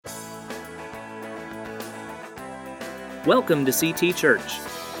Welcome to CT Church.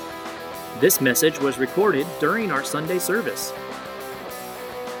 This message was recorded during our Sunday service.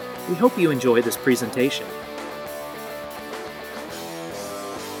 We hope you enjoy this presentation.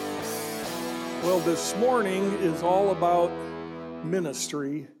 Well, this morning is all about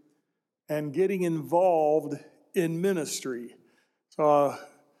ministry and getting involved in ministry. Who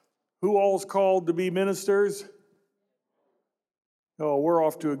all's called to be ministers? Oh, we're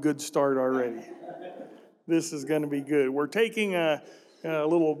off to a good start already. This is going to be good. We're taking going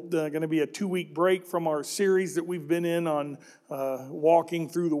to be a 2-week break from our series that we've been in on walking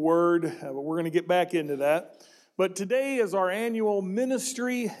through the Word. But we're going to get back into that. But today is our annual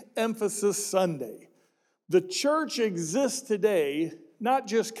Ministry Emphasis Sunday. The church exists today, not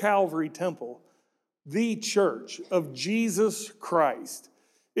just Calvary Temple, the church of Jesus Christ.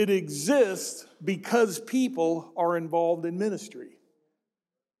 It exists because people are involved in ministry.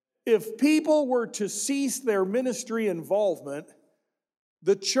 If people were to cease their ministry involvement,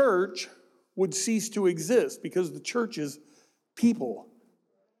 the church would cease to exist because the church is people,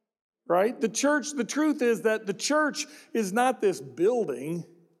 right? The truth is that the church is not this building.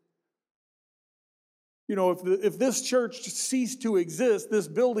 You know, if this church ceased to exist, this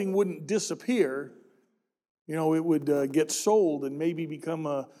building wouldn't disappear. You know, it would get sold and maybe become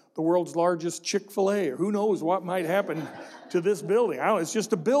the world's largest Chick-fil-A, or who knows what might happen to this building. It's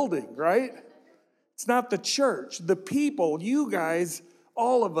just a building, right? It's not the church. The people, you guys,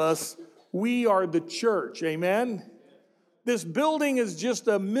 all of us, we are the church, amen? This building is just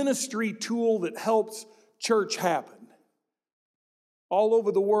a ministry tool that helps church happen. All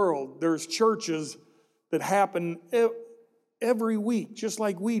over the world, there's churches that happen every week, just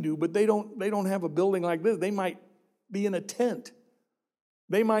like we do, but they don't have a building like this. They might be in a tent.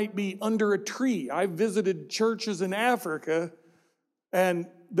 They might be under a tree. I've visited churches in Africa, and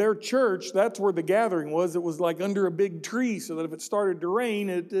their church, that's where the gathering was. It was like under a big tree, so that if it started to rain,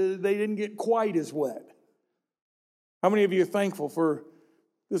 they didn't get quite as wet. How many of you are thankful for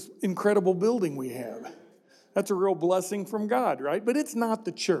this incredible building we have? That's a real blessing from God, right? But it's not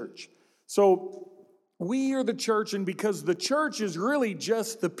the church. So we are the church, and because the church is really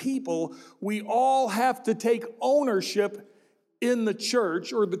just the people, we all have to take ownership in the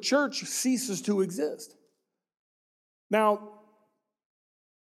church, or the church ceases to exist. Now,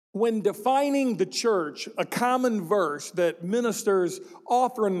 when defining the church, a common verse that ministers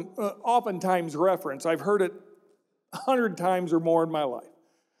oftentimes reference, I've heard it 100 times or more in my life.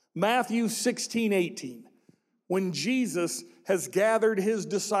 Matthew 16:18. When Jesus has gathered his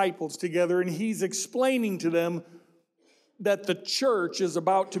disciples together and he's explaining to them that the church is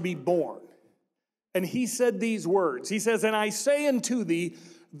about to be born. And he said these words. He says, "And I say unto thee,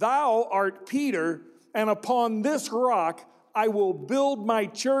 thou art Peter, and upon this rock I will build my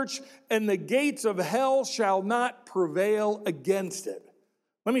church, and the gates of hell shall not prevail against it."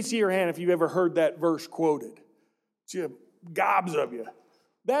 Let me see your hand if you've ever heard that verse quoted. See, gobs of you.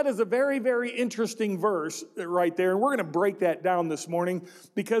 That is a very, very interesting verse right there. And we're going to break that down this morning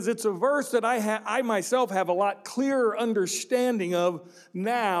because it's a verse that I myself have a lot clearer understanding of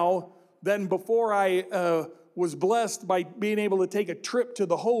now than before I was blessed by being able to take a trip to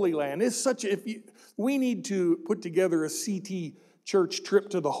the Holy Land. We need to put together a CT church trip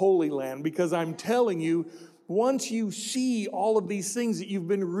to the Holy Land, because I'm telling you, once you see all of these things that you've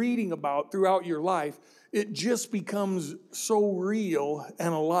been reading about throughout your life, it just becomes so real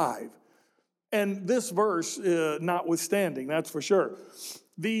and alive. And this verse notwithstanding, that's for sure.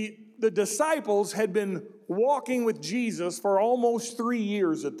 The disciples had been walking with Jesus for almost 3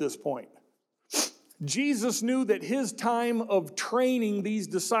 years at this point. Jesus knew that his time of training these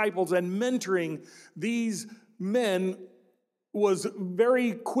disciples and mentoring these men was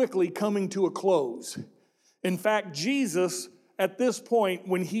very quickly coming to a close. In fact, Jesus, at this point,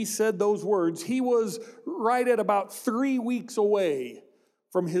 when he said those words, he was right at about 3 weeks away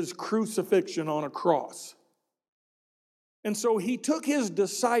from his crucifixion on a cross. And so he took his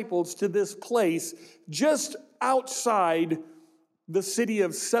disciples to this place just outside the city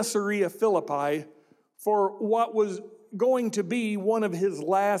of Caesarea Philippi for what was going to be one of his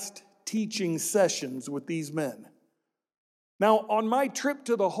last teaching sessions with these men. Now, on my trip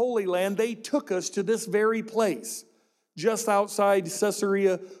to the Holy Land, they took us to this very place, just outside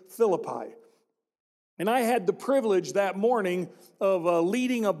Caesarea Philippi. And I had the privilege that morning of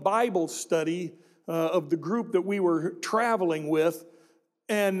leading a Bible study of the group that we were traveling with.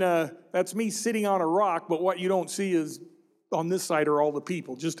 And that's me sitting on a rock, but what you don't see is on this side are all the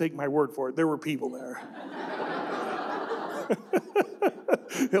people. Just take my word for it. There were people there.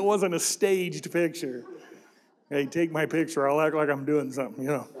 It wasn't a staged picture. Hey, take my picture. I'll act like I'm doing something,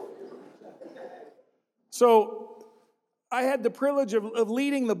 you know. So I had the privilege of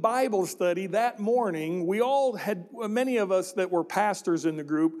leading the Bible study that morning. We all had, many of us that were pastors in the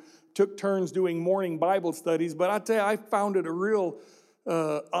group took turns doing morning Bible studies, but I tell you, I found it a real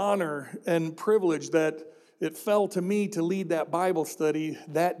honor and privilege that it fell to me to lead that Bible study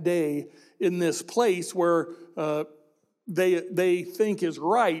that day in this place where they think is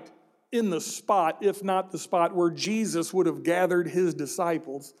right in the spot, if not the spot where Jesus would have gathered his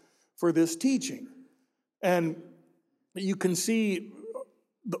disciples for this teaching. And you can see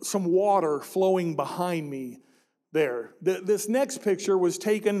some water flowing behind me there. This next picture was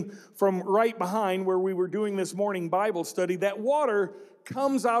taken from right behind where we were doing this morning Bible study. That water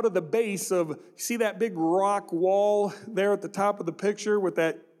comes out of the base of, see that big rock wall there at the top of the picture with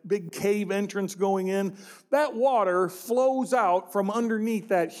that big cave entrance going in? That water flows out from underneath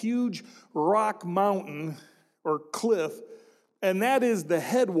that huge rock mountain or cliff, and that is the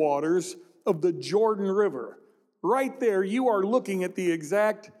headwaters of the Jordan River. Right there, you are looking at the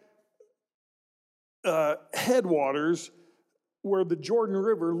exact headwaters where the Jordan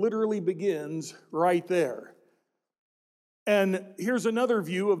River literally begins right there. And here's another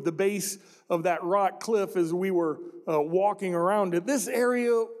view of the base of that rock cliff as we were walking around it. This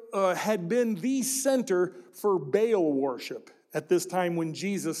area had been the center for Baal worship at this time when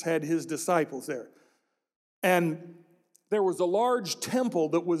Jesus had his disciples there. And there was a large temple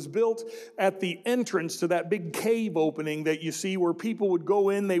that was built at the entrance to that big cave opening that you see where people would go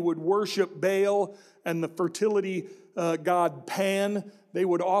in, they would worship Baal and the fertility god Pan. They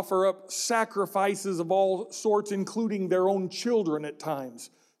would offer up sacrifices of all sorts, including their own children at times,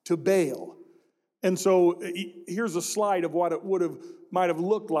 to Baal. And so here's a slide of what it might have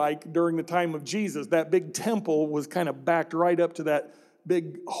looked like during the time of Jesus. That big temple was kind of backed right up to that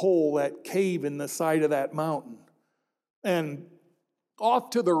big hole, that cave in the side of that mountain. And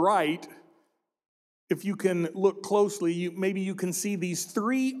off to the right, if you can look closely, maybe you can see these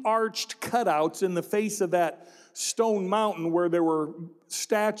 3 arched cutouts in the face of that stone mountain where there were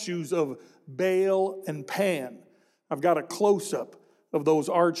statues of Baal and Pan. I've got a close-up of those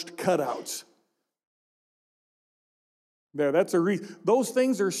arched cutouts. There, that's a reason. Those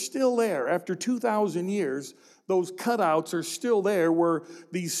things are still there. After 2,000 years, those cutouts are still there where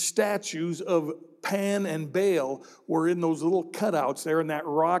these statues of Pan and Baal were in those little cutouts there in that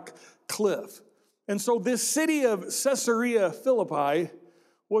rock cliff. And so this city of Caesarea Philippi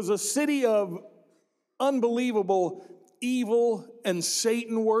was a city of unbelievable evil and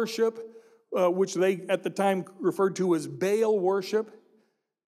Satan worship, which they at the time referred to as Baal worship.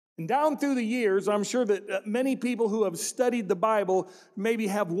 And down through the years, I'm sure that many people who have studied the Bible maybe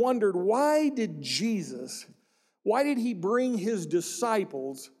have wondered, why did he bring his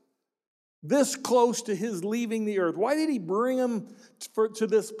disciples this close to his leaving the earth? Why did he bring them to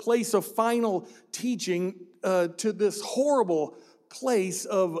this place of final teaching, to this horrible place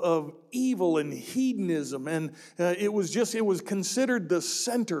of evil and hedonism? And it was considered the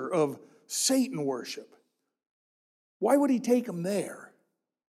center of Satan worship. Why would he take them there?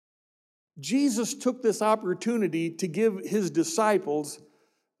 Jesus took this opportunity to give his disciples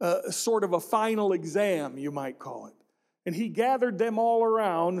sort of a final exam, you might call it. And he gathered them all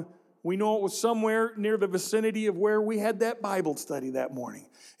around. We know it was somewhere near the vicinity of where we had that Bible study that morning.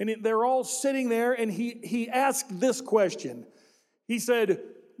 And they're all sitting there, and he asked this question. He said,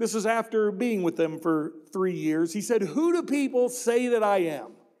 this is after being with them for 3 years. He said, "Who do people say that I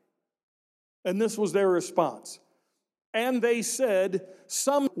am?" And this was their response. And they said,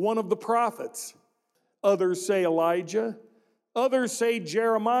 "Some one of the prophets. Others say Elijah. Others say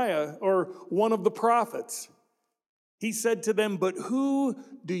Jeremiah or one of the prophets." He said to them, "But who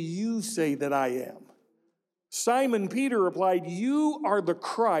do you say that I am?" Simon Peter replied, "You are the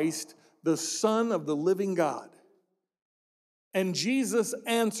Christ, the Son of the living God." And Jesus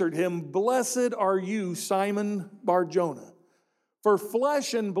answered him, "Blessed are you, Simon Bar-Jonah, for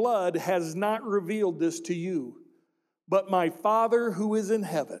flesh and blood has not revealed this to you, but my Father who is in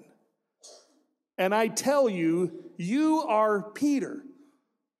heaven. And I tell you, you are Peter,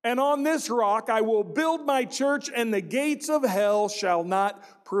 and on this rock I will build my church, and the gates of hell shall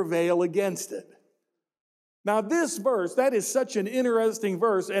not prevail against it." Now this verse, that is such an interesting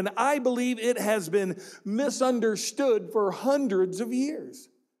verse, and I believe it has been misunderstood for hundreds of years.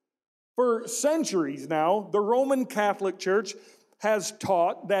 For centuries now, the Roman Catholic Church has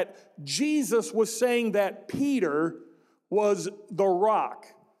taught that Jesus was saying that Peter was the rock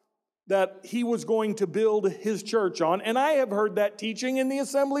that he was going to build his church on. And I have heard that teaching in the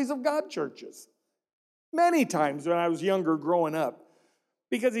Assemblies of God churches many times when I was younger growing up.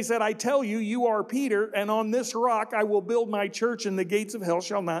 Because he said, I tell you, you are Peter, and on this rock I will build my church, and the gates of hell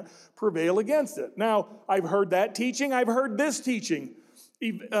shall not prevail against it. Now, I've heard that teaching. I've heard this teaching.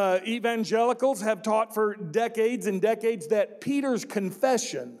 Evangelicals have taught for decades and decades that Peter's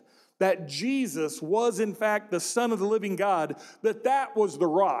confession that Jesus was in fact the Son of the living God, that was the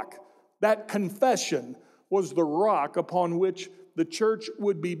rock. That confession was the rock upon which the church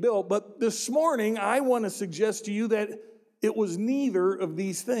would be built. But this morning, I want to suggest to you that it was neither of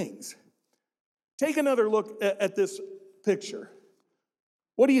these things. Take another look at this picture.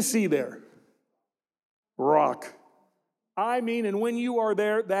 What do you see there? Rock. I mean, and when you are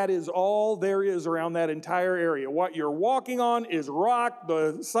there, that is all there is around that entire area. What you're walking on is rock.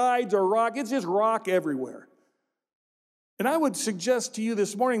 The sides are rock. It's just rock everywhere. And I would suggest to you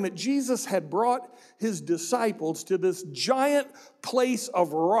this morning that Jesus had brought his disciples to this giant place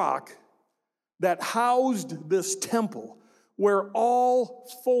of rock that housed this temple, where all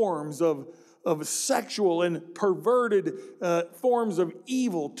forms of sexual and perverted forms of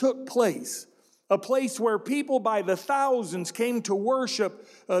evil took place. A place where people by the thousands came to worship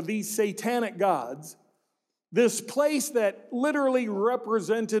these satanic gods. This place that literally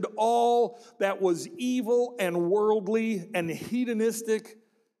represented all that was evil and worldly and hedonistic.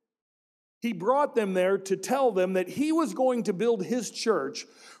 He brought them there to tell them that he was going to build his church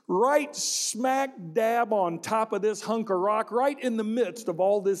right smack dab on top of this hunk of rock, right in the midst of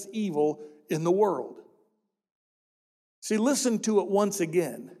all this evil in the world. See, listen to it once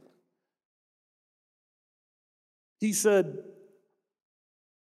again. He said,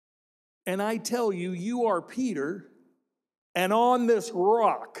 and I tell you, you are Peter, and on this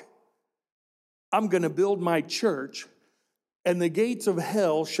rock I'm going to build my church, and the gates of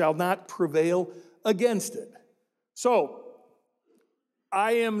hell shall not prevail against it. So,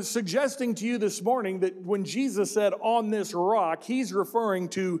 I am suggesting to you this morning that when Jesus said on this rock, he's referring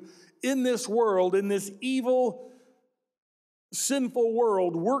to in this world, in this evil, sinful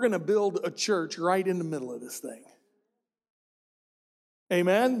world, we're going to build a church right in the middle of this thing.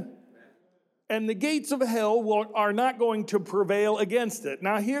 Amen? And the gates of hell are not going to prevail against it.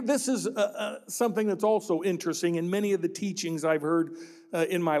 Now here, this is something that's also interesting in many of the teachings I've heard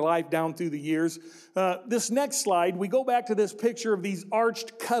in my life down through the years. This next slide, we go back to this picture of these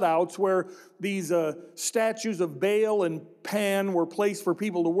arched cutouts where these statues of Baal and Pan were placed for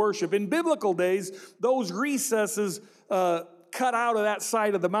people to worship. In biblical days, those recesses cut out of that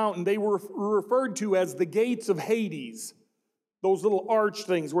side of the mountain, they were referred to as the gates of Hades. Those little arch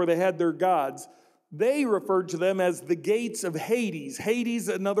things where they had their gods, they referred to them as the gates of Hades. Hades,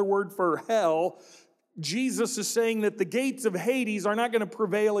 another word for hell. Jesus is saying that the gates of Hades are not going to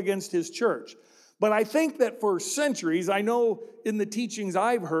prevail against his church. But I think that for centuries, I know in the teachings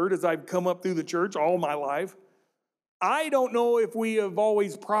I've heard as I've come up through the church all my life, I don't know if we have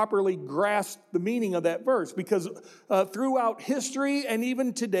always properly grasped the meaning of that verse, because throughout history and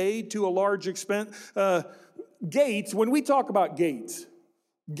even today to a large extent, gates, when we talk about gates,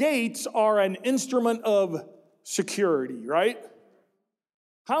 gates are an instrument of security, right?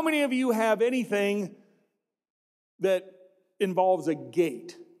 How many of you have anything that involves a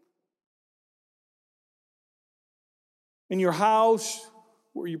gate? In your house,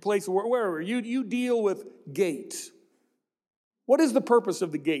 or your place, wherever, you deal with gates. What is the purpose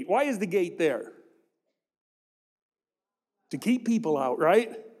of the gate? Why is the gate there? To keep people out,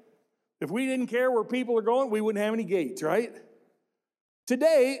 right? If we didn't care where people are going, we wouldn't have any gates, right?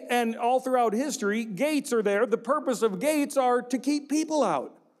 Today, and all throughout history, gates are there. The purpose of gates are to keep people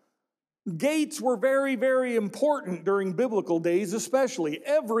out. Gates were very, very important during biblical days, especially.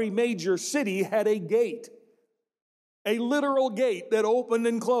 Every major city had a gate, a literal gate that opened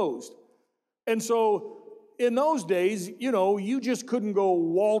and closed. And so, in those days, you just couldn't go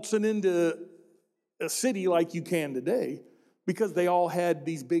waltzing into a city like you can today, because they all had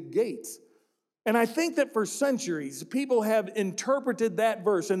these big gates. And I think that for centuries, people have interpreted that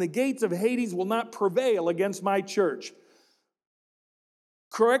verse, and the gates of Hades will not prevail against my church.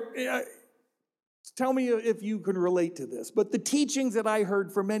 Correct? Tell me if you can relate to this. But the teachings that I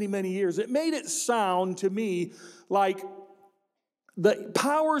heard for many, many years, it made it sound to me like the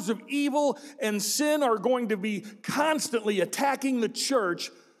powers of evil and sin are going to be constantly attacking the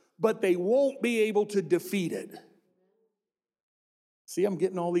church, but they won't be able to defeat it. See, I'm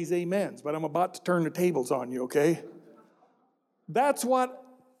getting all these amens, but I'm about to turn the tables on you, okay? That's what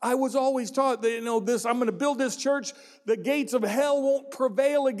I was always taught. I'm going to build this church. The gates of hell won't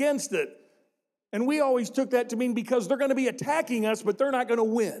prevail against it. And we always took that to mean because they're going to be attacking us, but they're not going to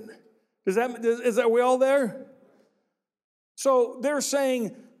win. Is that we all there? So they're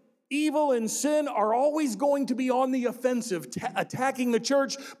saying Evil and sin are always going to be on the offensive, attacking the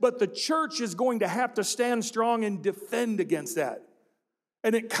church, but the church is going to have to stand strong and defend against that.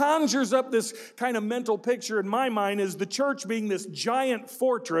 And it conjures up this kind of mental picture in my mind as the church being this giant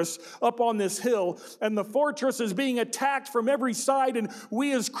fortress up on this hill, and the fortress is being attacked from every side, and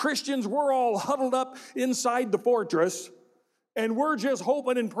we as Christians, we're all huddled up inside the fortress, and we're just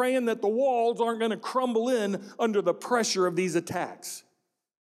hoping and praying that the walls aren't going to crumble in under the pressure of these attacks.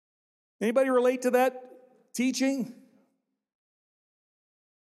 Anybody relate to that teaching?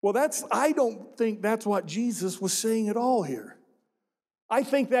 Well, I don't think that's what Jesus was saying at all here. I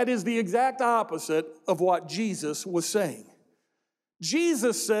think that is the exact opposite of what Jesus was saying.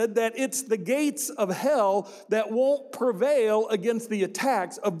 Jesus said that it's the gates of hell that won't prevail against the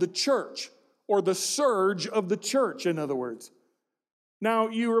attacks of the church, or the surge of the church, in other words. Now,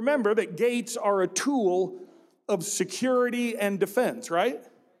 you remember that gates are a tool of security and defense, right?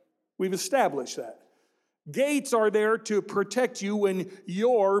 We've established that. Gates are there to protect you when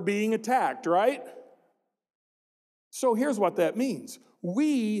you're being attacked, right? So here's what that means.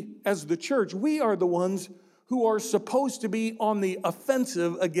 We, as the church, we are the ones who are supposed to be on the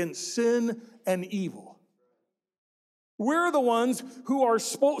offensive against sin and evil. We're the ones who are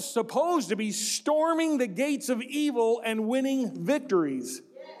supposed to be storming the gates of evil and winning victories.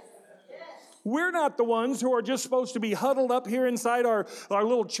 We're not the ones who are just supposed to be huddled up here inside our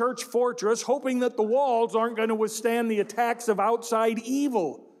little church fortress, hoping that the walls aren't going to withstand the attacks of outside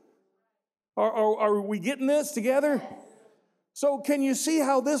evil. Are we getting this together? So can you see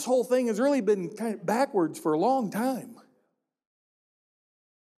how this whole thing has really been kind of backwards for a long time?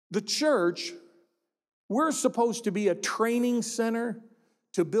 The church, we're supposed to be a training center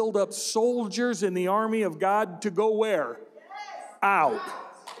to build up soldiers in the army of God to go where? Out.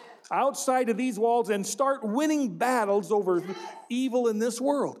 Outside of these walls and start winning battles over evil in this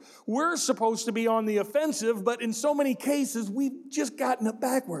world. We're supposed to be on the offensive, but in so many cases, we've just gotten it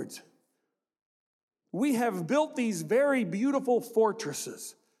backwards. We have built these very beautiful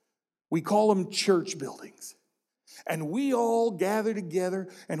fortresses. We call them church buildings. And we all gather together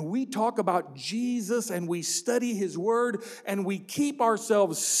and we talk about Jesus and we study His Word and we keep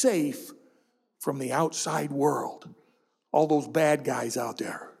ourselves safe from the outside world. All those bad guys out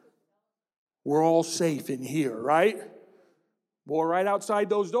there. We're all safe in here, right? Boy, right outside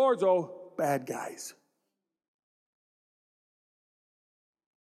those doors, bad guys.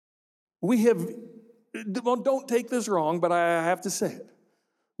 We have, well, don't take this wrong, but I have to say it.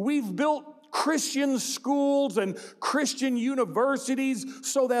 We've built Christian schools and Christian universities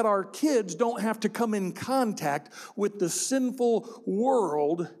so that our kids don't have to come in contact with the sinful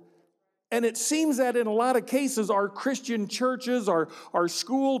world. And it seems that in a lot of cases, our Christian churches, our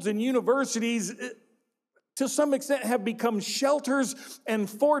schools and universities, to some extent have become shelters and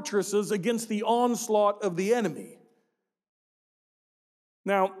fortresses against the onslaught of the enemy.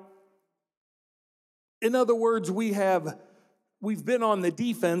 Now, in other words, we've been on the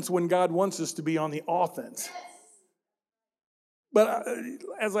defense when God wants us to be on the offense. But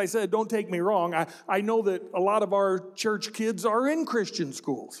as I said, don't take me wrong. I know that a lot of our church kids are in Christian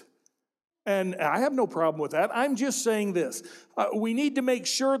schools. And I have no problem with that. I'm just saying this. We need to make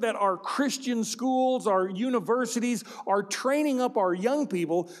sure that our Christian schools, our universities, are training up our young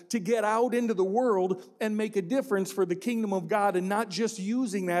people to get out into the world and make a difference for the kingdom of God and not just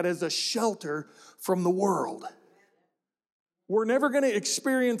using that as a shelter from the world. We're never going to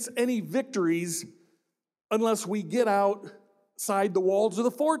experience any victories unless we get outside the walls of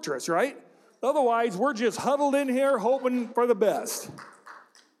the fortress, right? Otherwise, we're just huddled in here hoping for the best.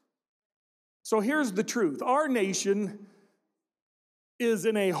 So here's the truth. Our nation is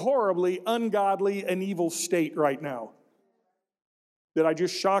in a horribly ungodly and evil state right now. Did I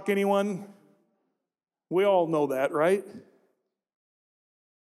just shock anyone? We all know that, right?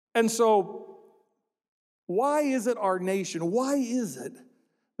 And so, why is it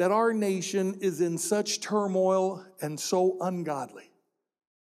that our nation is in such turmoil and so ungodly?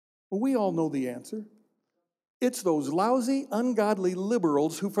 Well, we all know the answer. It's those lousy, ungodly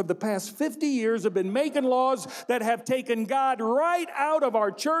liberals who for the past 50 years have been making laws that have taken God right out of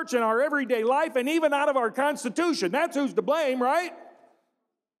our church and our everyday life and even out of our Constitution. That's who's to blame, right?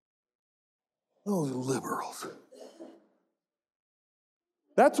 Those liberals.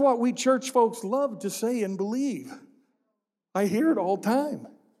 That's what we church folks love to say and believe. I hear it all the time.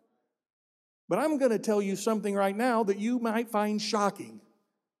 But I'm going to tell you something right now that you might find shocking.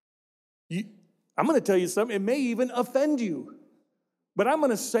 I'm going to tell you something, it may even offend you. But I'm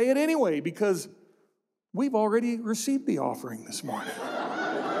going to say it anyway because we've already received the offering this morning.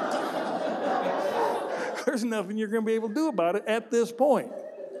 There's nothing you're going to be able to do about it at this point.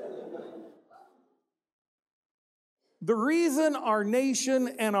 The reason our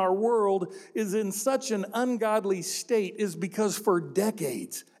nation and our world is in such an ungodly state is because for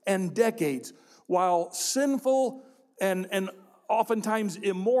decades and decades, while sinful and oftentimes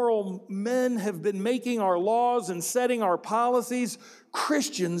immoral men have been making our laws and setting our policies,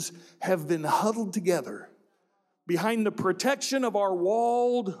 Christians have been huddled together behind the protection of our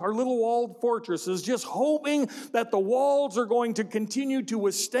little walled fortresses, just hoping that the walls are going to continue to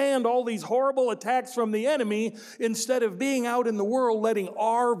withstand all these horrible attacks from the enemy, instead of being out in the world letting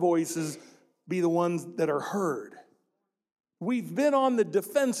our voices be the ones that are heard. We've been on the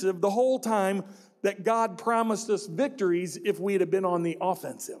defensive the whole time that God promised us victories if we'd have been on the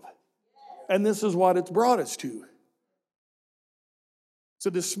offensive. And this is what it's brought us to.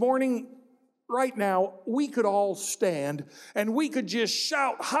 So this morning, right now, we could all stand and we could just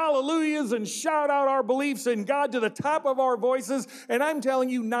shout hallelujahs and shout out our beliefs in God to the top of our voices. And I'm telling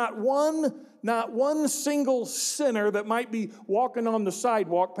you, not one single sinner that might be walking on the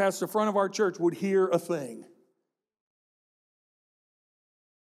sidewalk past the front of our church would hear a thing.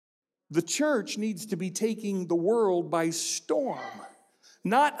 The church needs to be taking the world by storm,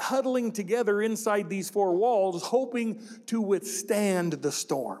 not huddling together inside these four walls, hoping to withstand the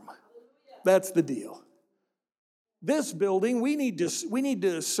storm. That's the deal. This building, we need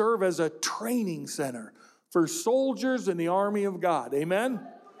to serve as a training center for soldiers in the army of God. Amen?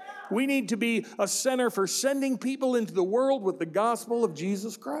 We need to be a center for sending people into the world with the gospel of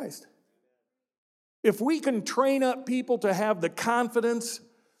Jesus Christ. If we can train up people to have the confidence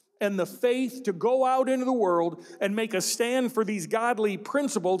and the faith to go out into the world and make a stand for these godly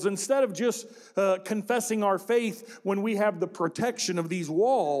principles, instead of just confessing our faith when we have the protection of these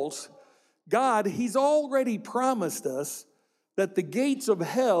walls, God, He's already promised us that the gates of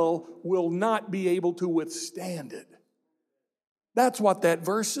hell will not be able to withstand it. That's what that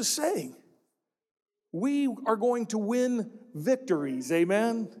verse is saying. We are going to win victories,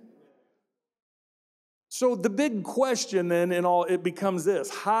 amen? So the big question then it becomes this: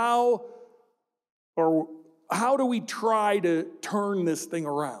 how do we try to turn this thing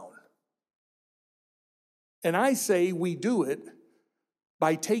around? And I say we do it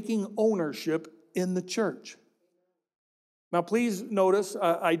by taking ownership in the church. Now, please notice,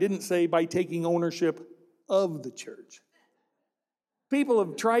 I didn't say by taking ownership of the church. People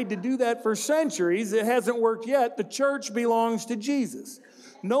have tried to do that for centuries. It hasn't worked yet. The church belongs to Jesus.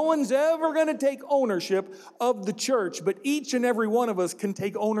 No one's ever going to take ownership of the church, but each and every one of us can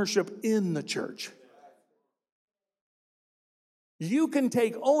take ownership in the church. You can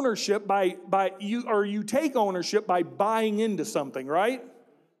take ownership you take ownership by buying into something, right?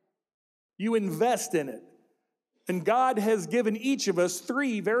 You invest in it. And God has given each of us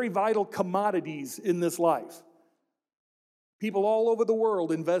three very vital commodities in this life. People all over the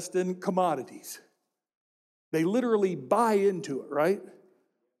world invest in commodities. They literally buy into it, right?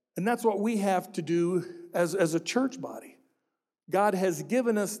 And that's what we have to do as a church body. God has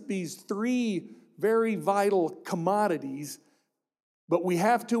given us these three very vital commodities, but we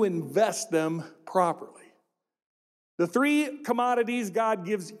have to invest them properly. The three commodities God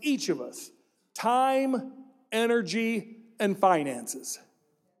gives each of us: time, energy, and finances.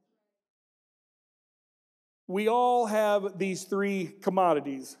 We all have these three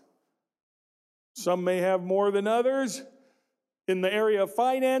commodities. Some may have more than others in the area of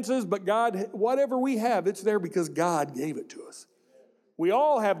finances, but God, whatever we have, it's there because God gave it to us. We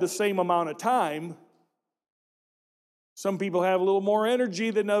all have the same amount of time. Some people have a little more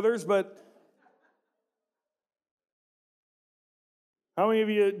energy than others, but how many of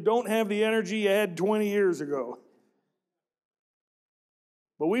you don't have the energy you had 20 years ago?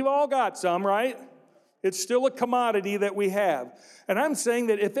 But we've all got some, right? It's still a commodity that we have. And I'm saying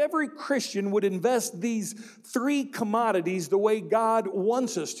that if every Christian would invest these three commodities the way God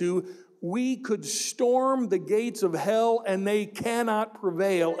wants us to, we could storm the gates of hell and they cannot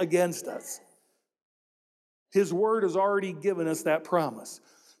prevail against us. His word has already given us that promise.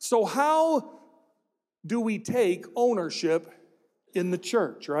 So how do we take ownership in the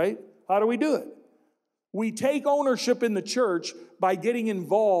church, right? How do we do it? We take ownership in the church by getting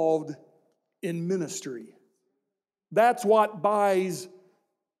involved in ministry. That's what buys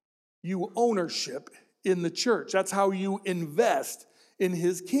you ownership in the church. That's how you invest in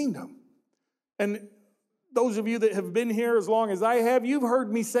His kingdom. And those of you that have been here as long as I have, you've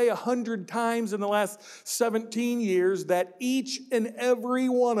heard me say 100 times in the last 17 years that each and every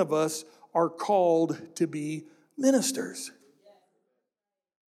one of us are called to be ministers.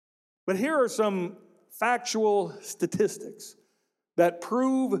 But here are some factual statistics that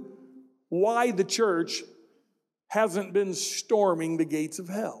prove why the church hasn't been storming the gates of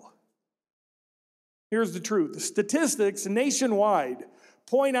hell. Here's the truth. The statistics nationwide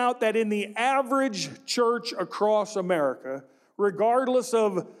point out that in the average church across America, regardless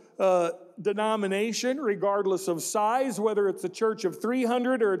of denomination, regardless of size, whether it's a church of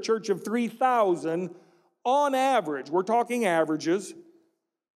 300 or a church of 3,000, on average, we're talking averages,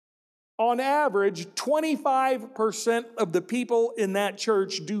 on average, 25% of the people in that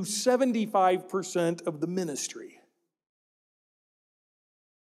church do 75% of the ministry.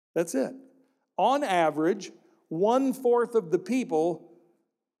 That's it. On average, 1/4 of the people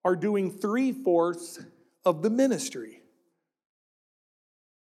are doing 3/4 of the ministry.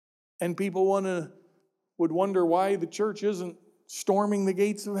 And people would wonder why the church isn't storming the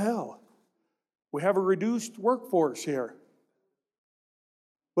gates of hell. We have a reduced workforce here.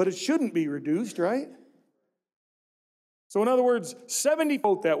 But it shouldn't be reduced, right? So in other words,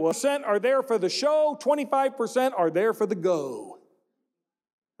 70% are there for the show, 25% are there for the go.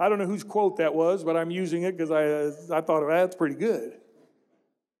 I don't know whose quote that was, but I'm using it because I thought, that's pretty good.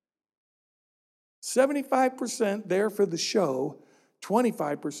 75% there for the show,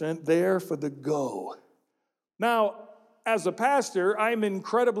 25% there for the go. Now, as a pastor, I'm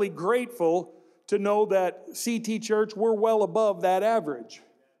incredibly grateful to know that CT Church, we're well above that average.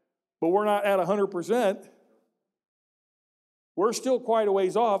 But we're not at 100%. We're still quite a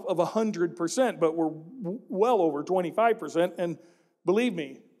ways off of 100%, but we're well over 25%. And believe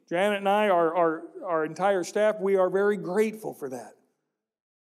me, Janet and I, our entire staff, we are very grateful for that.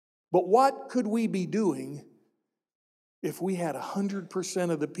 But what could we be doing if we had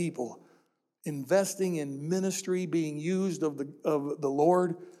 100% of the people investing in ministry, being used of the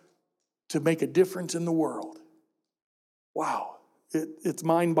Lord to make a difference in the world? Wow, it's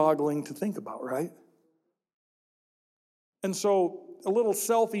mind-boggling to think about, right? And so a little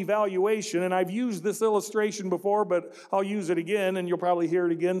self-evaluation, and I've used this illustration before, but I'll use it again, and you'll probably hear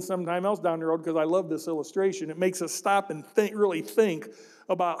it again sometime else down the road because I love this illustration. It makes us stop and really think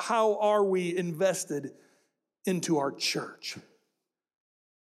about how are we invested into our church.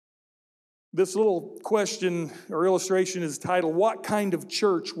 This little question or illustration is titled, "What kind of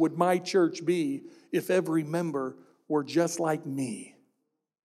church would my church be if every member were just like me?"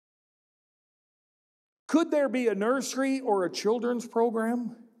 Could there be a nursery or a children's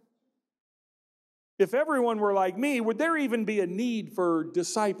program? If everyone were like me, would there even be a need for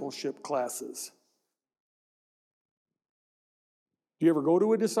discipleship classes? Do you ever go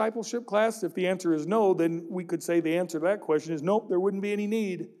to a discipleship class? If the answer is no, then we could say the answer to that question is nope, there wouldn't be any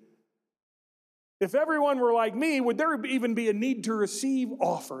need. If everyone were like me, would there even be a need to receive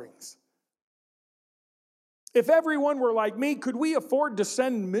offerings? If everyone were like me, could we afford to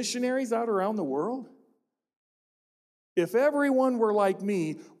send missionaries out around the world? If everyone were like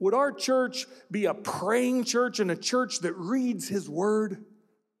me, would our church be a praying church and a church that reads His Word?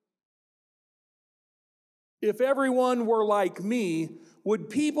 If everyone were like me, would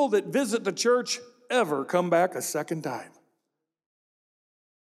people that visit the church ever come back a second time?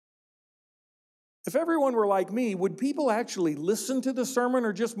 If everyone were like me, would people actually listen to the sermon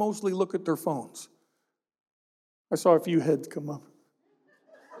or just mostly look at their phones? I saw a few heads come up.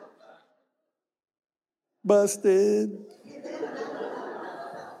 Busted.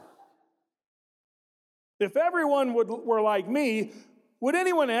 If everyone were like me, would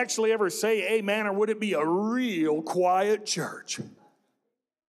anyone actually ever say amen, or would it be a real quiet church?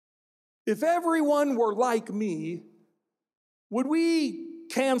 If everyone were like me, would we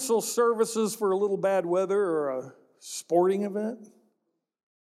cancel services for a little bad weather or a sporting event?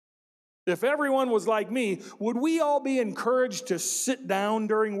 If everyone was like me, would we all be encouraged to sit down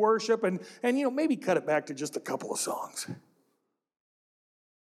during worship and maybe cut it back to just a couple of songs?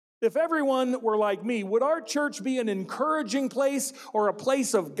 If everyone were like me, would our church be an encouraging place or a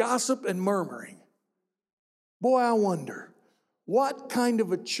place of gossip and murmuring? Boy, I wonder, what kind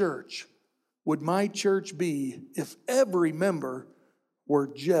of a church would my church be if every member were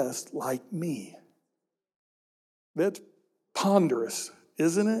just like me? That's ponderous,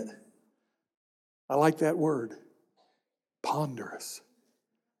 isn't it? I like that word, ponderous.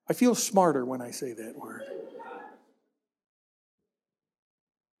 I feel smarter when I say that word.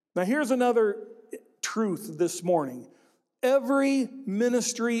 Now here's another truth this morning. Every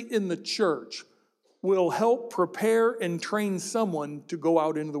ministry in the church will help prepare and train someone to go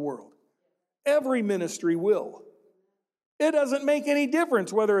out into the world. Every ministry will. It doesn't make any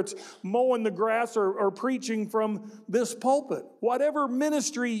difference whether it's mowing the grass or preaching from this pulpit. Whatever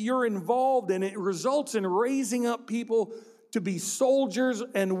ministry you're involved in, it results in raising up people to be soldiers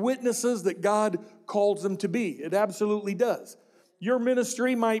and witnesses that God calls them to be. It absolutely does. Your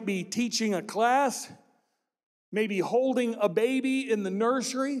ministry might be teaching a class, maybe holding a baby in the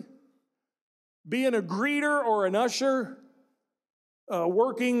nursery, being a greeter or an usher,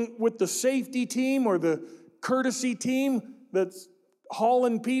 working with the safety team or the courtesy team that's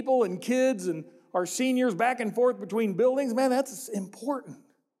hauling people and kids and our seniors back and forth between buildings. Man, that's important.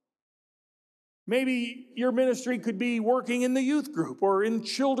 Maybe your ministry could be working in the youth group or in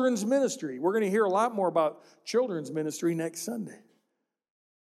children's ministry. We're going to hear a lot more about children's ministry next Sunday.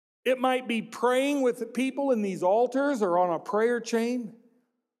 It might be praying with people in these altars or on a prayer chain.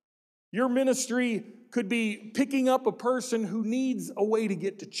 Your ministry could be picking up a person who needs a way to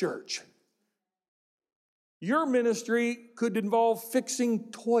get to church. Your ministry could involve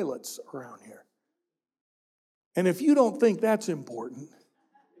fixing toilets around here. And if you don't think that's important,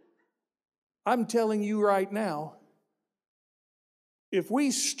 I'm telling you right now, if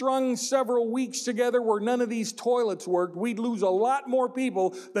we strung several weeks together where none of these toilets worked, we'd lose a lot more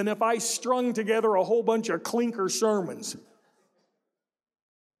people than if I strung together a whole bunch of clinker sermons.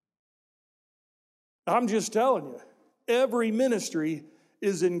 I'm just telling you, every ministry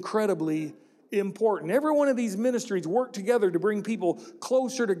is incredibly important. Every one of these ministries work together to bring people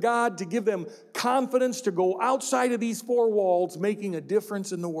closer to God, to give them confidence to go outside of these four walls, making a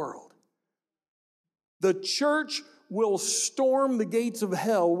difference in the world. The church will storm the gates of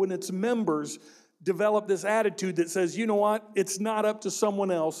hell when its members develop this attitude that says, you know what, it's not up to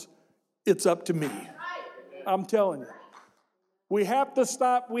someone else, it's up to me. I'm telling you. We have to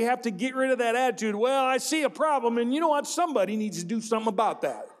stop, we have to get rid of that attitude. Well, I see a problem, and you know what, somebody needs to do something about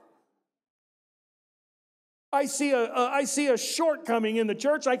that. I see a shortcoming in the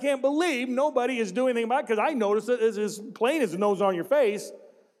church. I can't believe nobody is doing anything about it, because I notice it as plain as the nose on your face,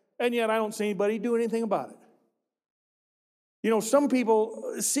 and yet I don't see anybody do anything about it. You know, some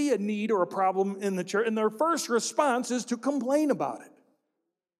people see a need or a problem in the church, and their first response is to complain about it.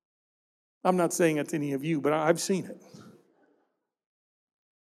 I'm not saying it's any of you, but I've seen it.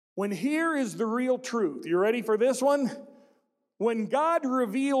 When here is the real truth. You ready for this one? When God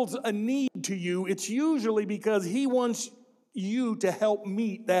reveals a need to you, it's usually because He wants you to help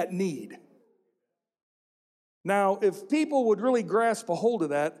meet that need. Now, if people would really grasp a hold of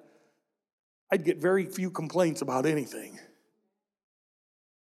that, I'd get very few complaints about anything.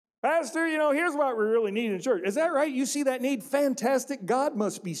 Pastor, you know, here's what we really need in church. Is that right? You see that need? Fantastic. God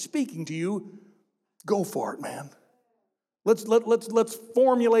must be speaking to you. Go for it, man. Let's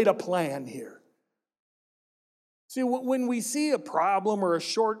formulate a plan here. See, when we see a problem or a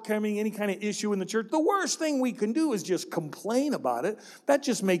shortcoming, any kind of issue in the church, the worst thing we can do is just complain about it. That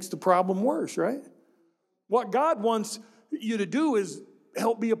just makes the problem worse, right? What God wants you to do is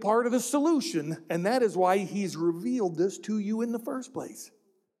help be a part of the solution, and that is why He's revealed this to you in the first place.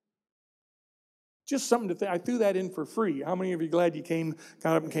 Just something to think. I threw that in for free. How many of you are glad you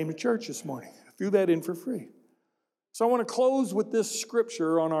got up and came to church this morning? I threw that in for free. So I want to close with this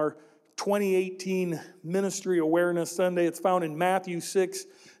scripture on our 2018 Ministry Awareness Sunday. It's found in Matthew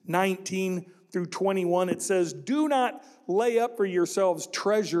 6:19 through 21. It says, "Do not lay up for yourselves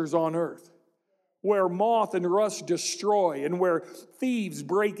treasures on earth, where moth and rust destroy, and where thieves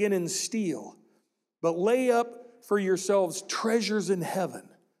break in and steal. But lay up for yourselves treasures in heaven,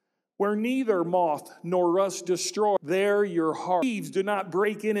 where neither moth nor rust destroy. There your heart. Thieves do not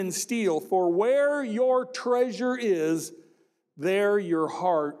break in and steal, for where your treasure is, there your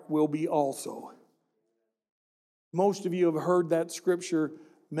heart will be also." Most of you have heard that scripture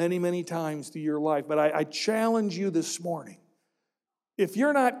many, many times through your life, but I challenge you this morning. If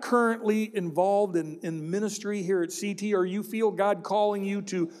you're not currently involved in ministry here at CT, or you feel God calling you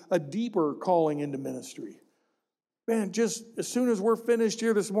to a deeper calling into ministry, man, just as soon as we're finished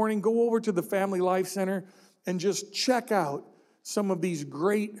here this morning, go over to the Family Life Center and just check out some of these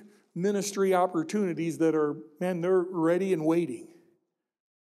great ministry opportunities that are, man, they're ready and waiting.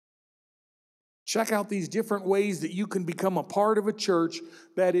 Check out these different ways that you can become a part of a church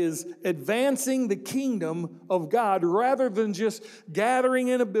that is advancing the kingdom of God rather than just gathering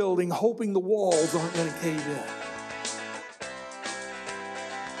in a building hoping the walls aren't going to cave in.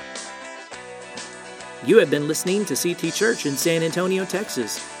 You have been listening to CT Church in San Antonio,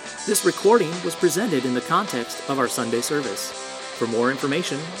 Texas. This recording was presented in the context of our Sunday service. For more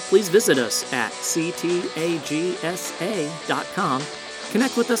information, please visit us at ctagsa.com,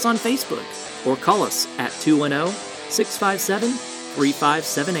 connect with us on Facebook, or call us at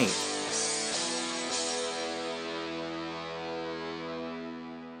 210-657-3578.